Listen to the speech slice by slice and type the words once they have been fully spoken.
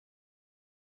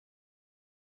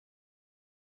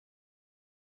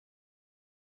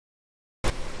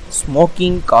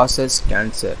Smoking causes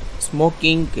cancer.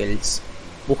 Smoking kills.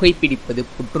 புகைப்பிடிப்பது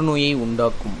புற்றுநோயை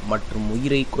உண்டாக்கும் மற்றும்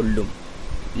உயிரை கொல்லும்.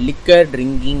 Liquor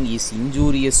drinking is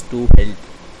injurious to health.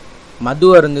 மது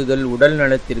அருந்துதல் உடல்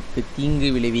நலத்திற்கு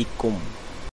தீங்கு விளைவிக்கும்.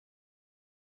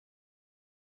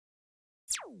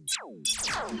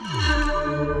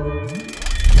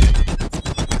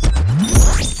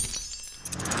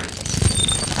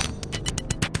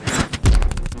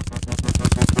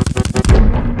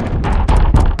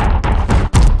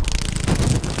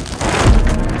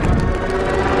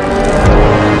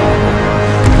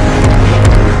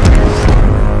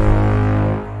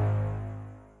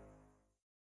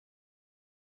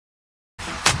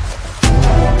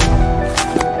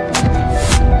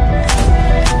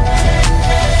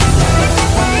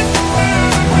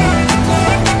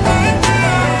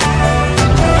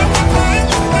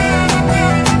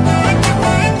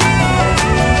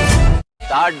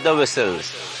 Start the whistles.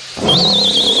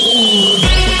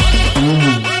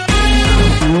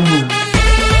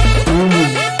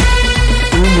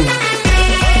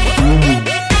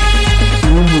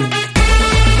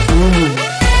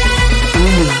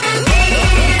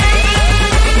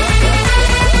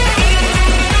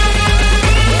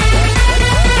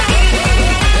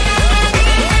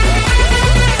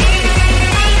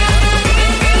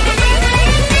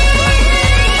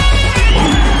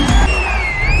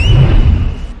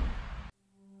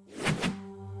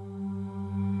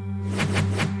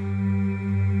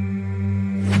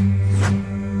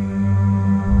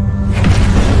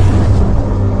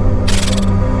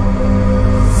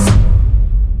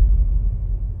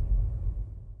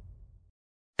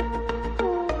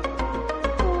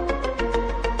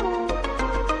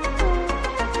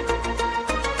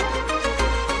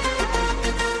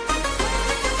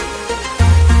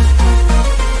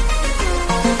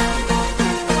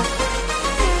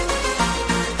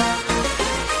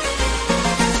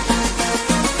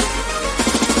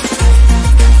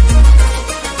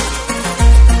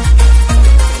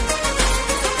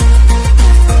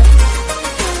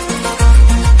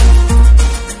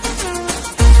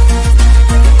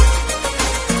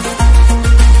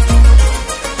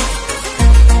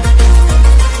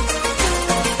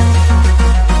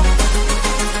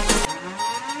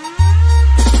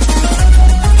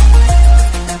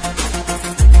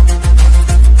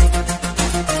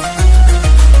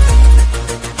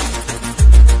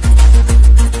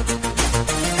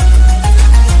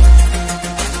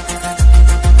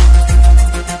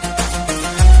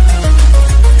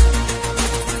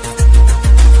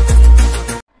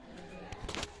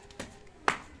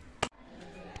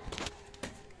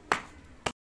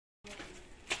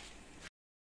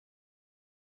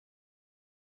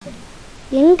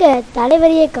 எங்க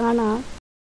தலைவரியே காணோம்.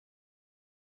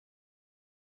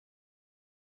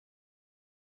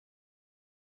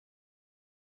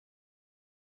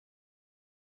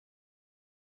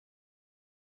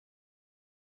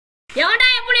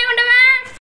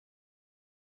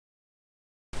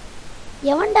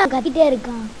 எவன்டா கத்திட்டே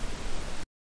இருக்கான்?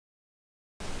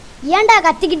 ஏன்டா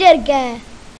கத்திக்கிட்டே இருக்க?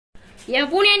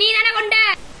 என் பூனைய நீ தானே கொண்ட?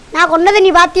 நான் கொண்டதை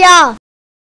நீ பாத்தியா?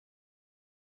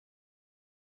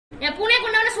 என் பூனைய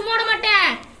கொண்டவன சும்மா விட மாட்டேன்.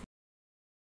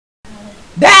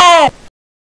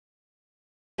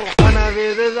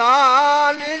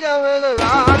 கனவிதுதான்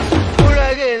நிஜமிதுதான்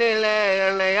உலகினிலே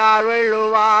என்னை யார்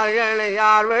வெல்லுவார், என்னை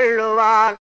யார்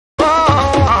வெல்லுவார்?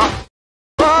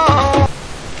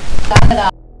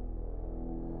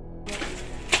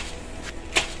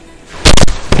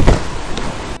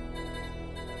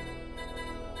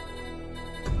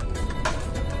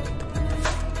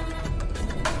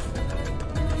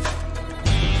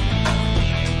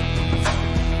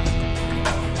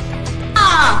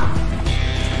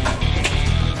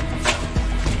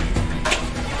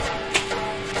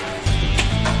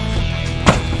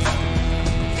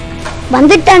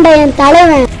 வந்துட்டான்டா என்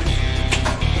தலைவன்.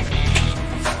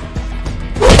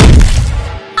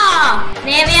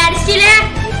 தேவைய அடிச்சில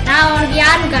நான் உனக்கு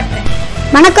யாருன்னு காட்டுறேன்.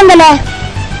 வணக்கம் தல.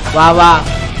 வா வா.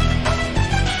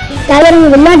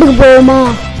 தலைவர் வெளிநாட்டுக்கு போவோமா?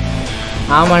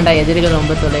 ஆமாண்டா, எதிரிகள்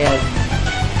ரொம்ப தொலையாது.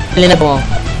 இல்லைன்னா போவோம்.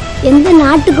 எந்த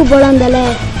நாட்டுக்கு போலாம் தல?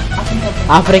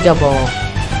 ஆப்பிரிக்கா போவோம்.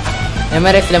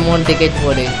 எமிரேட்ஸ்ல 3 டிக்கெட்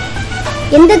போடு.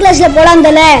 எந்த கிளாஸ்ல போலாம்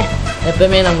தல?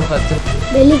 எப்பவுமே நம்ம ஃபர்ஸ்ட்.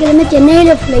 வெள்ளிக்கிழமை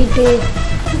சென்னையில ஃப்ளைட்டு.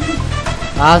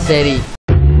 சரி.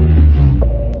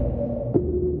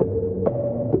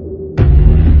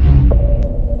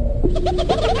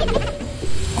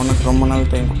 உனக்கு ரொம்ப நாள்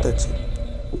டைம் கொடுத்தாச்சு.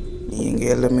 நீ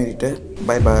எங்கே எல்லாம் மீறிட்ட.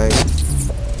 Bye bye.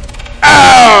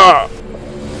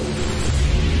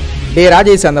 டே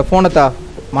ராஜேஷ், அந்த ஃபோனை தா.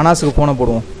 மனாஸுக்கு ஃபோனை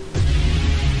போடுவோம்.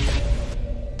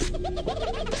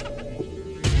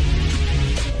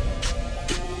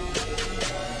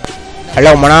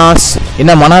 ஹலோ மனாஸ்.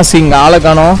 என்ன மனாஸ் இங்கே ஆளை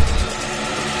காணோம்?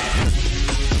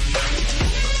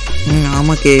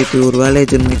 ஆமாம் கேபி, ஒரு வேலையை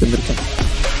ஜெர்மனிக்கு வந்திருக்கேன்.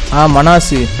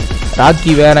 மனாஸு,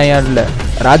 ராக்கி வேற யாரும் இல்லை,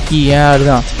 ராக்கி ஏன்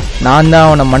தான். நான் தான்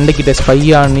அவனை மண்டைக்கிட்ட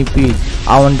ஸ்பையாக அனுப்பி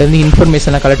அவன்கிட்ட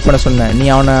இன்ஃபர்மேஷனை கலெக்ட் பண்ண சொன்னேன். நீ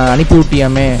அவனை அனுப்பி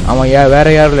விட்டியாமே, அவன் வேற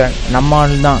யாரும் இல்லை, நம்ம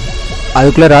ஆள் தான்.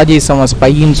 அதுக்குள்ளே ராஜேஷ் அவன்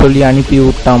ஸ்பைன்னு சொல்லி அனுப்பி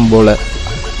விட்டான் போல்.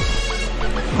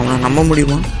 அவனை நம்ப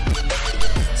முடியுமா?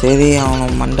 சரி, அவனை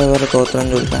மண்டை வேறு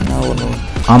கவுத்துறன்னு சொல்லிட்டாங்க ஒன்று.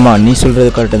 ஆமாம், நீ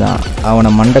சொல்கிறது கரெக்டு தான். அவனை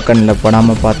மண்டை கண்ணில்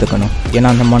படாமல் பார்த்துக்கணும். ஏன்னா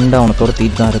அந்த மண்டை அவனை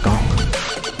துரத்திட்டு தான் இருக்கான்.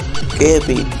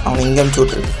 கேபி, அவனை இங்கே அனுப்பிச்சு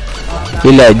விட்ரு.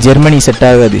 இல்லை, ஜெர்மனி செட்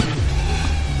ஆகாது.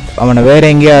 அவனை வேற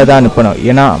எங்கேயாவது தான் அனுப்பணும்.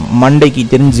 ஏன்னா மண்டைக்கு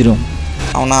தெரிஞ்சிடும்.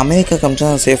 அவனை அமெரிக்கா காமிச்சா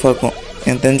சேஃபாக இருக்கும்.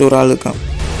 எனக்கு தெரிஞ்ச ஒரு ஆள் இருக்கான்.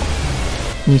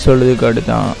 நீ சொல்கிறது கரெக்டு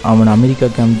தான். அவனை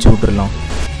அமெரிக்காவுக்கு அனுப்பிச்சி விட்றலாம்.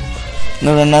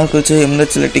 இன்னும் 2 நாள் கழிச்சு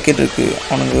எமிரேட்ஸில் டிக்கெட் இருக்குது.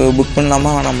 அவனுக்கு புக் பண்ணலாமா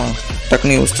வேணாமா?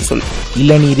 டக்குன்னு யோசிச்சு சொல்லு.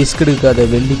 இல்லை, நீ ரிஸ்க் எடுக்காத.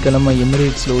 வெள்ளிக்கிழமை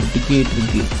எமிரேட்ஸில் ஒரு டிக்கெட்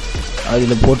இருக்குது,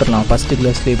 அதில் போட்டுடலாம். ஃபஸ்ட்டு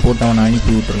கிளாஸ்லேயே போட்டு அவனை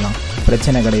அனுப்பி விட்டுடலாம்.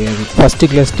 பிரச்சனை கிடையாது. ஃபஸ்ட்டு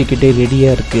கிளாஸ் டிக்கெட்டே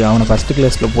ரெடியாக இருக்குது. அவனை ஃபஸ்ட்டு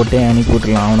கிளாஸில் போட்டே அனுப்பி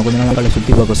விட்டுடலாம். அவனை கொஞ்சம் நாள் காலை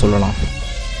சுற்றி பார்க்க சொல்லலாம்.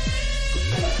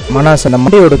 மனாஸ், அந்த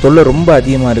மண்டையோட தொல்லை ரொம்ப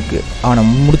அதிகமாக இருக்குது. அவனை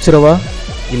முடிச்சிடவா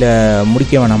இல்லை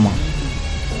முடிக்க வேணாமா?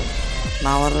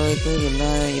 நான் வர்ற வரைக்கும் என்ன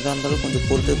இதாக இருந்தாலும் கொஞ்சம்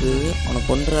பொறுத்தது. அவனை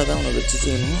கொண்டுறாதான் அவனை வச்சு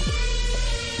செய்யணும்.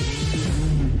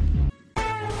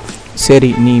 சரி,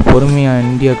 நீ பொறுமையாக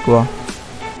இந்தியாவுக்கு வா.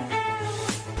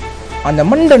 அந்த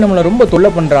மண்டை நம்மளை ரொம்ப தொல்லை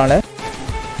பண்ணுறான்.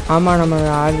 ஆமாம், நம்ம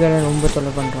ஆள்களை ரொம்ப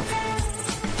தொல்லை பண்ணுறோம்.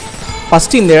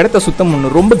 ஃபஸ்ட்டு இந்த இடத்த சுத்தம்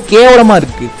பண்ணு. ரொம்ப கேவலமாக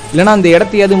இருக்குது. இல்லைனா அந்த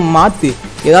இடத்தையாவது மாற்று,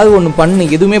 ஏதாவது ஒன்று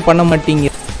பண்ணு. எதுவுமே பண்ண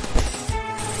மாட்டீங்க.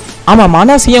 ஆமாம்,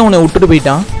 மனாசியாக அவனை விட்டுட்டு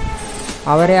போயிட்டான்.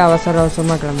 அவரே அவசர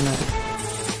அவசரமாக கிளம்பினார்.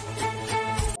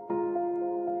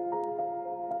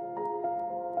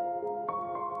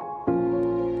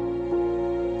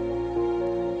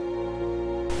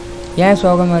 ஏன்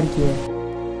சோகமாக இருக்கிய?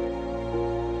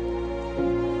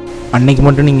 அன்னைக்கு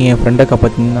மட்டும் நீங்கள் என் ஃப்ரெண்டை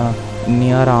காப்பாற்றினா இன்னும்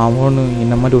யார் அவனு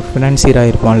என்ன மாதிரி ஒரு ஃபினான்சியராக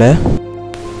இருப்பான்ல.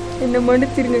 என்ன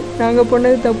மன்னிச்சிருங்க, நாங்கள்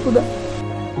பண்ணது தப்பு தான்.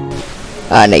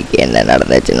 அன்னைக்கு என்ன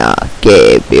நடந்துச்சுன்னா,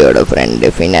 கேபியோட ஃப்ரெண்டு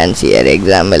ஃபினான்சியர்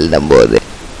எக்ஸாம் எழுதும்போது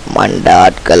மண்டை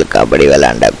ஆட்கள் கபடி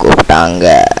விளாண்ட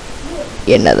கூப்பிட்டாங்க.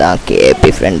 என்னதான்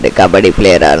கேபி ஃப்ரெண்டு கபடி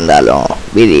பிளேயராக இருந்தாலும்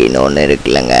விதின்னு ஒன்று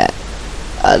இருக்குல்லங்க,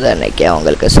 அது அன்னைக்கு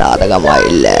அவங்களுக்கு சாதகமாக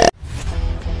இல்லை.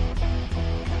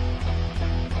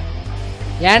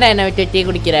 ஏன்டா என்னை விட்டு டீ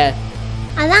குடிக்கிற?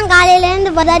 அதான்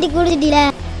காலையிலேருந்து பதாட்டி குடிச்சிட்டீல.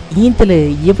 ஈத்துல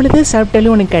எவ்வளவு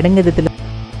சாப்பிட்டாலும் உனக்கு அடங்குறதுல.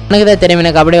 உனக்கு தான் தெரியும்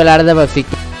எனக்கு கபடி விளையாடுறத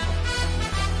பசிக்கு.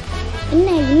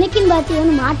 என்ன இன்னைக்குன்னு பார்த்து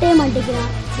ஒன்று மாட்டவே மாட்டேங்கிறான்.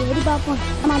 சரி பார்ப்போம்,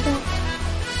 மாட்டேன்.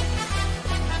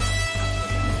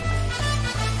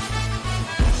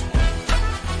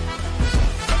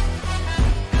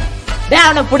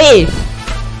 அவனை புடி.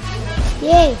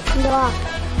 ஏய், இந்த வா.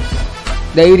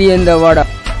 தைரியம் இந்த வாடா.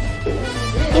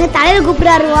 எங்க தலைவர்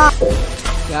கூப்பிடாரு, வா.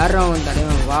 யாரும் அவன்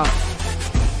தலைவன், வா.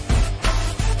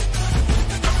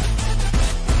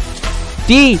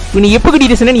 டீ, நீ எப்போ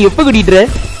கட்டிட்டு சொன்ன? நீ எப்போ கட்டிட்டுற?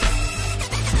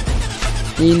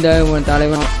 நீ இந்த உன்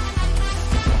தலைவன்.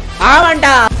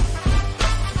 ஆமாண்டா.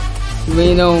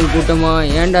 இவன் தான் உன் கூட்டமா?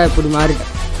 ஏன்டா இப்படி மாறிட்ட?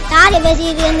 யாரு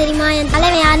பேசிக்கிறேன்னு தெரியுமா? என்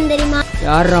தலைவன் யாருன்னு தெரியுமா?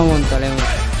 யாரா உன் தலைவன்?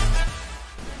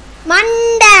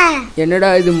 மண்டை.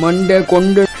 என்னடா இது மண்டை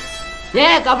கொண்டு?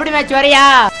 கபடி மேட்ச் வரையா?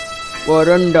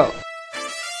 வரண்டா.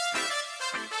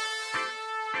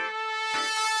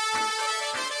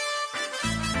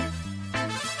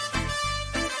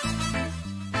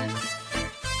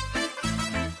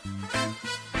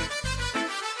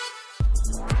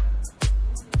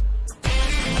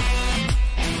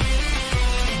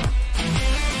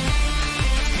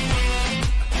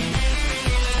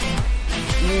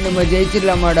 நீ நம்ம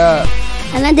ஜெயிச்சிடலாமாடா?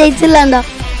 அதான் ஜெயிச்சிடலாம்டா.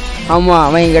 ஆமா,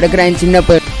 அவன் இங்க கிடக்குறான் சின்ன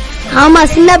பையன். ஆமா,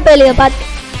 சின்ன பையலுக பார்த்து.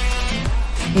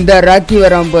 இந்த ராக்கி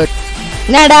வரான் பாரு.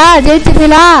 என்னடா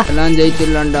ஜெயிச்சிடலா? எல்லாம்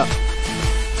ஜெயிச்சிடலாம்டா.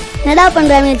 என்னடா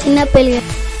பண்றாங்க சின்ன பையலுக?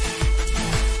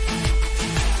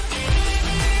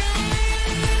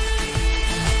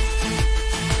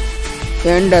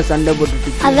 ஏன்டா சண்டை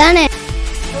போட்டுட்டு? அதானே.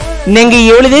 நீங்க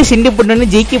எவ்வளவுதான் சிண்டு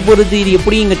போட்டோன்னு ஜெயிக்க போறது. இது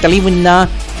எப்படி எங்க தலைவன் தான்.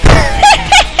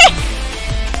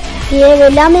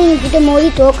 எல்லாமே எங்ககிட்ட மோதி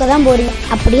தோக்க தான் போறீங்க.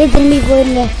 அப்படியே திரும்பி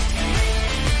போயிருங்க.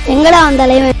 எங்கடா அவன்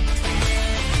தலைவன்?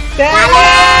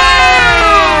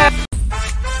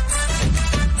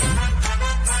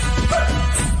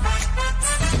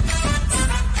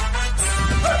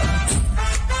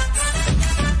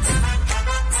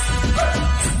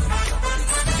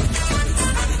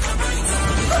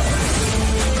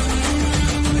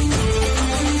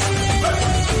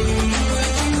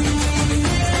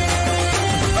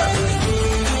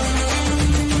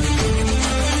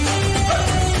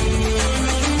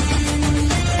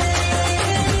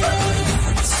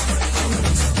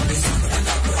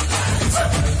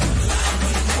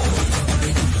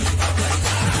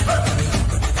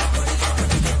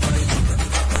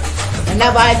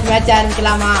 என்ன பாய்ஸ் மேட்ச்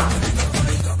ஆரம்பிக்கலாமா?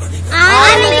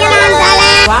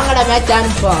 வாங்கடா மேட்ச்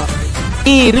ஆரம்பிப்போம்.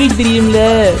 ரீல் தெரியும்ல,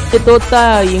 தோத்தா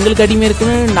எங்களுக்கு அடிமையா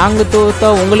இருக்குன்னு, நாங்க தோத்தா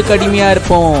உங்களுக்கு அடிமையா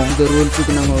இருப்போம். இந்த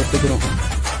ரூல்ஸுக்கு நாங்க ஒத்துக்கிறோம்.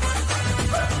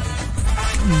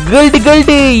 கோல்டு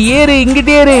கோல்டு ஏறு,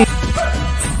 இங்கிட்டே ஏறு.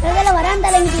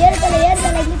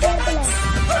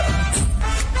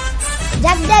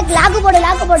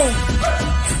 லாக்கு போடு.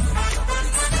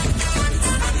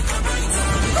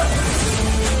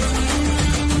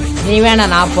 நீ வேணா,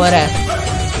 நான் போறேன்.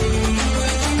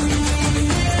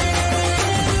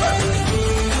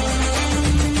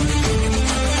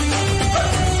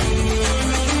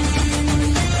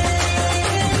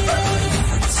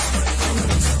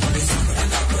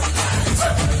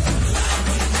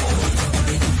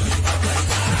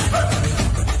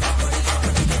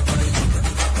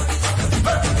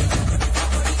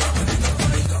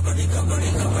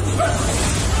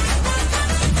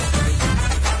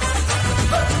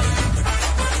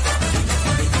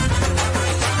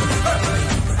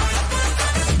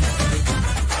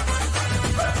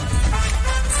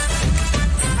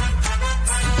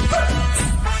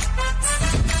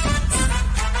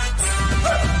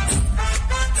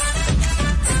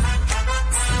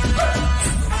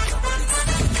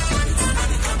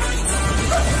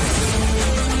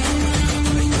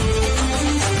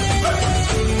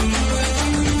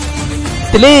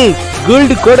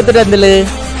 கோல்டு கோடத்துல இருந்தல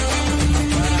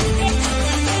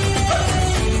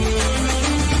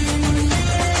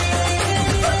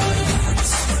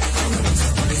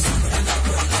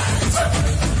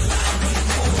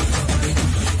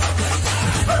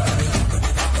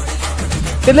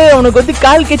உனக்கு வந்து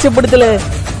கால் கேச்சப்படுத்தல.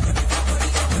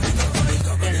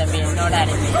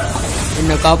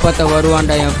 என்ன காப்பாத்த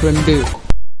வருவான்டா என் ஃப்ரெண்டு.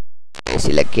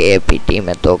 சில கேபி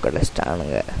டீமை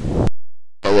தோக்கடிச்சிட்டானுங்க.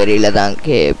 வெறியில தான்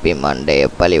கேபி மண்டையை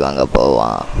பழி வாங்க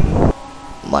போவான்.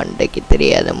 மண்டைக்கு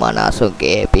தெரியாது மனாசும்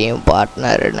கேபியும்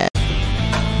பார்ட்னர்னு.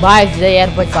 Boys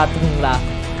airport பார்த்துக்குங்களா?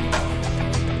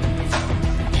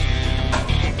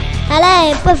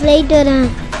 எப்போ ஃப்ளைட் வரும்?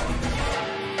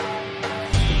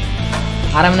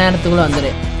 அரை மணி நேரத்துக்குள்ள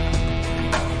வந்துடு.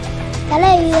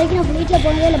 இது வரைக்கும் நான் ஃப்ளைட்டில்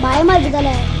போனதே இல்லை, பயமா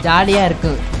இருக்கு. ஜாலியாக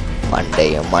இருக்கும்.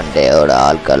 மண்டையும் மண்டையோட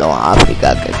ஆட்களும்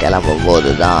ஆப்பிரிக்காவுக்கு கிளம்பும்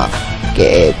போது தான்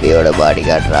கேபியோட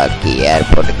பாடிகார்ட் ராக்கி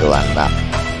ஏர்போர்ட்டுக்கு வந்தான்.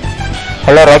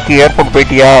 ஹலோ ராக்கி, ஏர்போர்ட்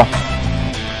போயிட்டியா?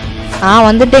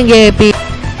 வந்துட்டேன் கேபி.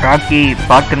 ராக்கி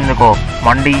பார்த்துருந்துக்கோ,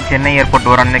 மண்டை சென்னை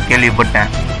ஏர்போர்ட் வரான்னு கேள்விப்பட்டேன்,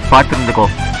 பார்த்துருந்துக்கோ.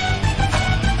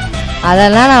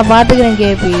 அதெல்லாம் நான் பார்த்துக்கிறேன்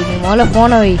கேபி, நீ முதல்ல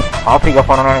ஃபோனை வை. ஆப்பிரிக்கா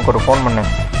போனோன்னா எனக்கு ஒரு ஃபோன் பண்ணு.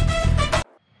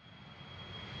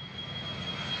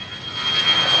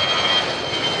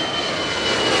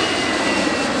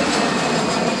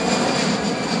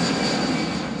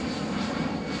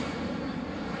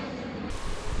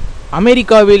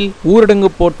 அமெரிக்காவில் ஊரடங்கு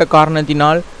போட்ட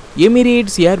காரணத்தினால்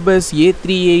எமிரேட்ஸ் ஏர்பஸ்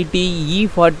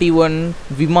A380-E41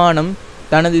 விமானம்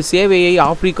தனது சேவையை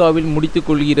ஆப்பிரிக்காவில் முடித்துக்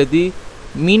கொள்கிறது.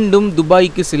 மீண்டும்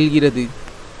துபாய்க்கு செல்கிறது.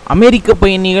 அமெரிக்க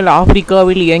பயணிகள்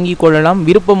ஆப்பிரிக்காவில் இயங்கிக் கொள்ளலாம்.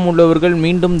 விருப்பம் உள்ளவர்கள்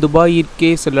மீண்டும்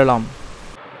துபாயிற்கே செல்லலாம்.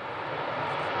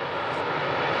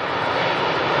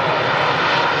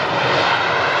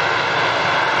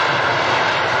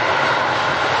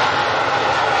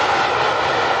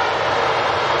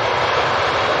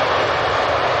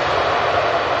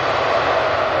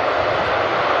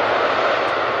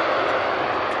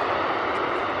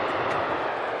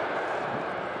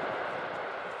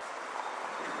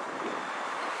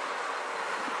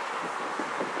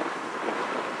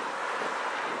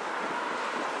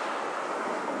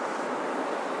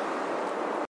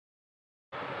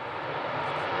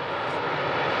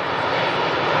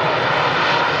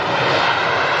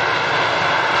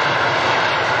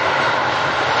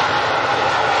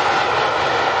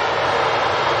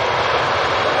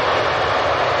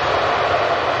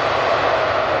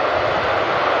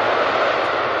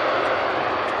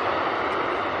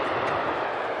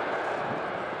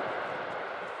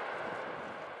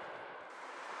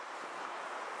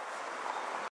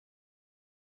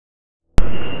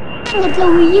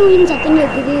 சத்தம்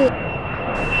கேட்குது.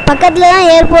 பக்கத்துல தான்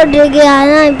ஏர்போர்ட் இருக்கு,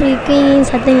 அதான் இப்படி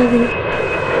சத்தம் கேட்குது.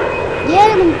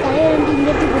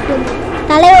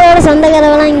 தலைவரோட சொந்த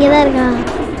கதவெல்லாம் இங்கே தான் இருக்கா?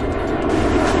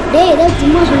 ஏதோ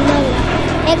சும்மா சொல்லாது.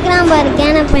 கேட்குறான் பாரு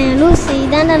கேன பையன் லூஸ்.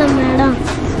 இதாண்டா நம்ம இடம்.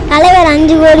 தலைவர்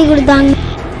 5 கோடி கொடுத்தாங்க.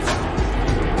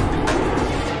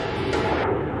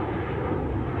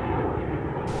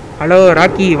 ஹலோ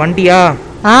ராக்கி, வண்டியா?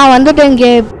 வந்துட்டேன்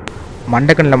கே.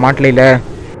 மண்டக்கண்ணில் மாட்டலையில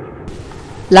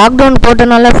லாக்டவுன்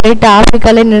போட்டனால ஃப்ளைட்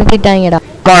ஆப்பிரிக்காலே நிறுத்திட்டாங்கடா.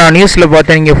 நான் நியூஸில்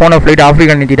பார்த்தேன், நீங்கள் ஃபோனை ஃப்ளைட்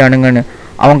ஆப்பிரிக்கா நிறுத்திட்டானுங்கன்னு.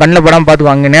 அவன் கண்ணில் படம்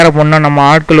பார்த்துக்கோ. அங்கே நேராக போனால் நம்ம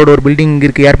ஆட்களோட ஒரு பில்டிங்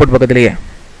இருக்குது ஏர்போர்ட் பக்கத்துலேயே,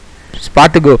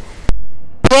 பார்த்துக்கோ.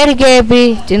 சரி கேபி,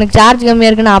 எனக்கு சார்ஜ் கம்மியாக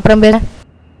இருக்குன்னு அப்புறம் பேச.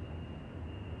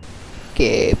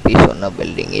 கேபி சொன்ன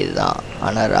பில்டிங் இதுதான்,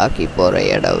 ஆனால் ராக்கி போகிற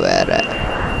இடம் வேறு.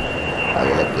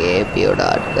 அதில் கேபியோட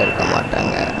ஆட்கள் இருக்க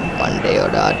மாட்டாங்க,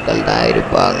 மண்டையோட ஆட்கள் தான்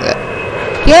இருப்பாங்க.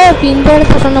 கேபி இந்த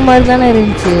இடத்த சொன்ன மாதிரி தானே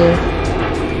இருந்துச்சு.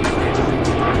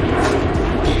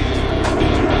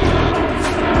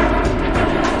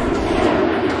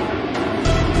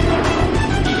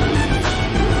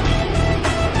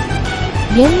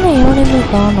 என்ன எவனையுமே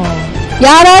காணோம்.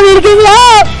 யாராவது இருக்கீங்களா?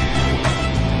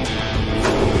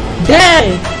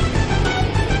 டேய்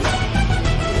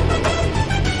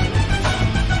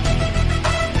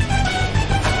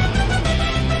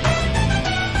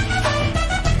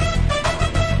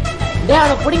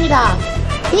அவனை பிடிங்கடா.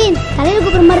 ஏய் தலையில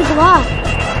கூப்பிடுற மாதிரி இருக்கு, வா.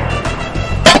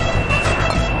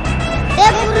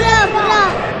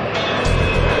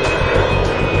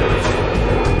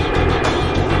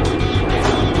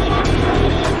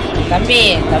 தம்பி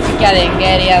தப்பிக்காத, எங்க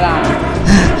ஏரியா தான்.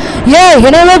 ஏய்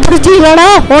என்னவே பிடிச்சிக்கலடா,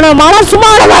 உன மனசுமா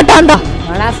வர மாட்டான்டா.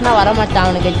 மனசுனா வர மாட்டான்,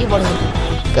 அவனை கட்டி போடுங்க.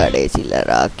 கடைசியில்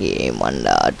ராக்கி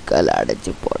மண்டை ஆட்கள்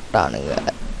அடைச்சி போட்டானுங்க.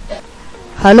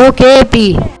 Hello KP.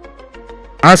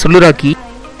 சொல்லு ராக்கி.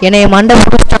 என்னைய மண்டை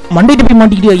மண்டை போய்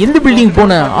மாட்டிக்கிட்டியா? எந்த பில்டிங்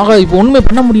போன? ஆகா இப்போ ஒண்ணுமே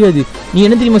பண்ண முடியாது. நீ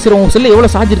என்ன தெரியுமா சார், உன் செல்ல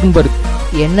எவ்வளவு சார்ஜ் இருக்குன்னு பாரு.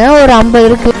 என்ன ஒரு 50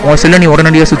 இருக்கு. உன் செல்ல நீ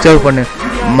உடனடியாக சுவிட்ச் ஆஃப் பண்ணு.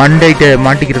 மண்டைகிட்ட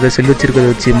மாட்டிக்கிறத செல் வச்சிருக்கிறத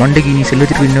வச்சு மண்டைக்கு நீ செல்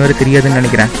வச்சிருக்க இன்னும் வேறு தெரியாதுன்னு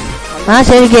நினைக்கிறேன்.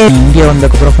 சரி கேபி. இந்தியா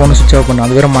வந்ததுக்கப்புறம் ஃபோனை சுவிட்ச் ஆஃப் பண்ணு.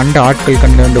 அது வேற மண்டை ஆட்கள்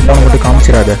கண்டு அந்த ஃபோனை மட்டும்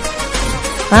காமிச்சிடாத.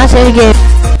 சரி கேபி.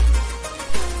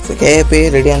 கேபி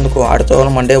ரெடியாக இருந்துக்கோ, அடுத்த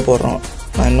வாரம் மண்டே போடுறோம்.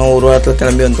 நான் இன்னும் ஒரு வாரத்தில்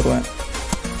கிளம்பி வந்துடுவேன்.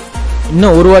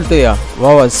 இன்னும் ஒரு வார்த்தையா?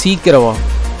 வா சீக்கிரம் வா.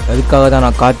 அதுக்காக தான்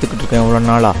நான் காத்துக்கிட்டு இருக்கேன் இவ்வளோ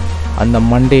நாளாக. அந்த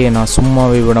மண்டையை நான்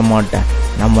சும்மாவே விட மாட்டேன்.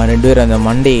 நம்ம 2 பேரும் அந்த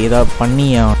மண்டையை ஏதாவது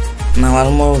பண்ணியா. நான்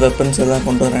வரும்போது வெப்பன்ஸ் எல்லாம்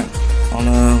கொண்டு வரேன்.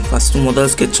 அவனை ஃபஸ்ட்டு முதல்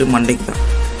ஸ்கெட்சு மண்டைக்கு தான்.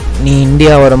 நீ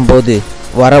இந்தியா வரும்போது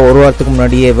வர ஒரு வாரத்துக்கு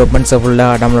முன்னாடியே வெப்பன்ஸை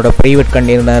ஃபுல்லாக நம்மளோட ப்ரைவேட்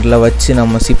கண்டெய்னரில் வச்சு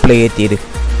நம்ம ஷிப்பில் ஏற்றிடு.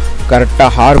 கரெக்டாக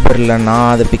ஹார்பரில்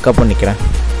நான் அதை பிக்கப் பண்ணிக்கிறேன்.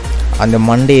 அந்த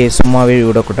மண்டையை சும்மாவே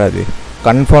விடக்கூடாது.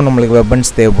 கன்ஃபார்ம் நம்மளுக்கு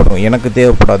வெப்பன்ஸ் தேவைப்படும். எனக்கு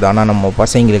தேவைப்படாது, ஆனால் நம்ம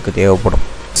பசங்களுக்கு தேவைப்படும்.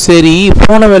 சரி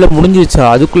போன வேலை முடிஞ்சிருச்சா?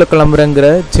 அதுக்குள்ளே கிளம்புறேங்கிற.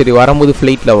 சரி வரும்போது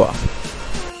ஃப்ளைட்டில் வா.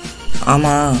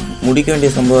 ஆமாம், முடிக்க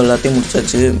வேண்டிய சம்பவம் எல்லாத்தையும்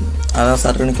முடிச்சாச்சு. அதான்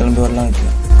சட்டுன்னு கிளம்பி வரலாம்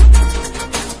வைக்கலாம்.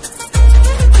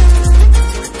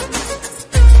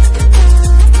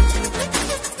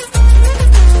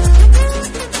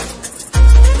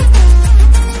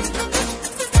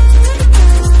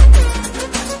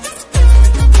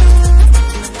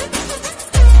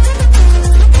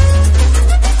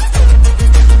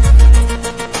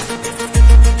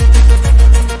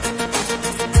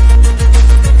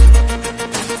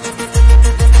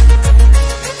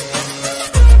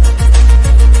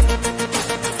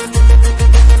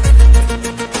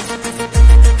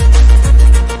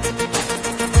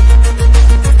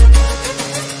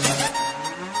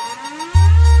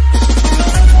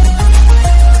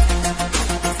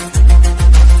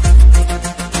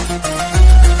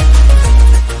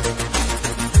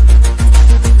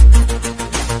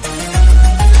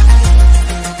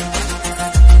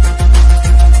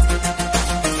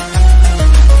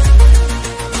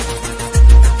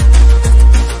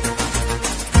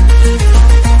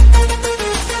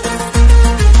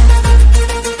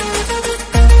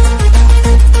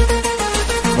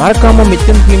 மறக்காம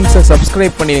மித்தன் ஃபிலிம்ஸை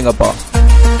சப்ஸ்கிரைப் பண்ணிடுங்கப்பா.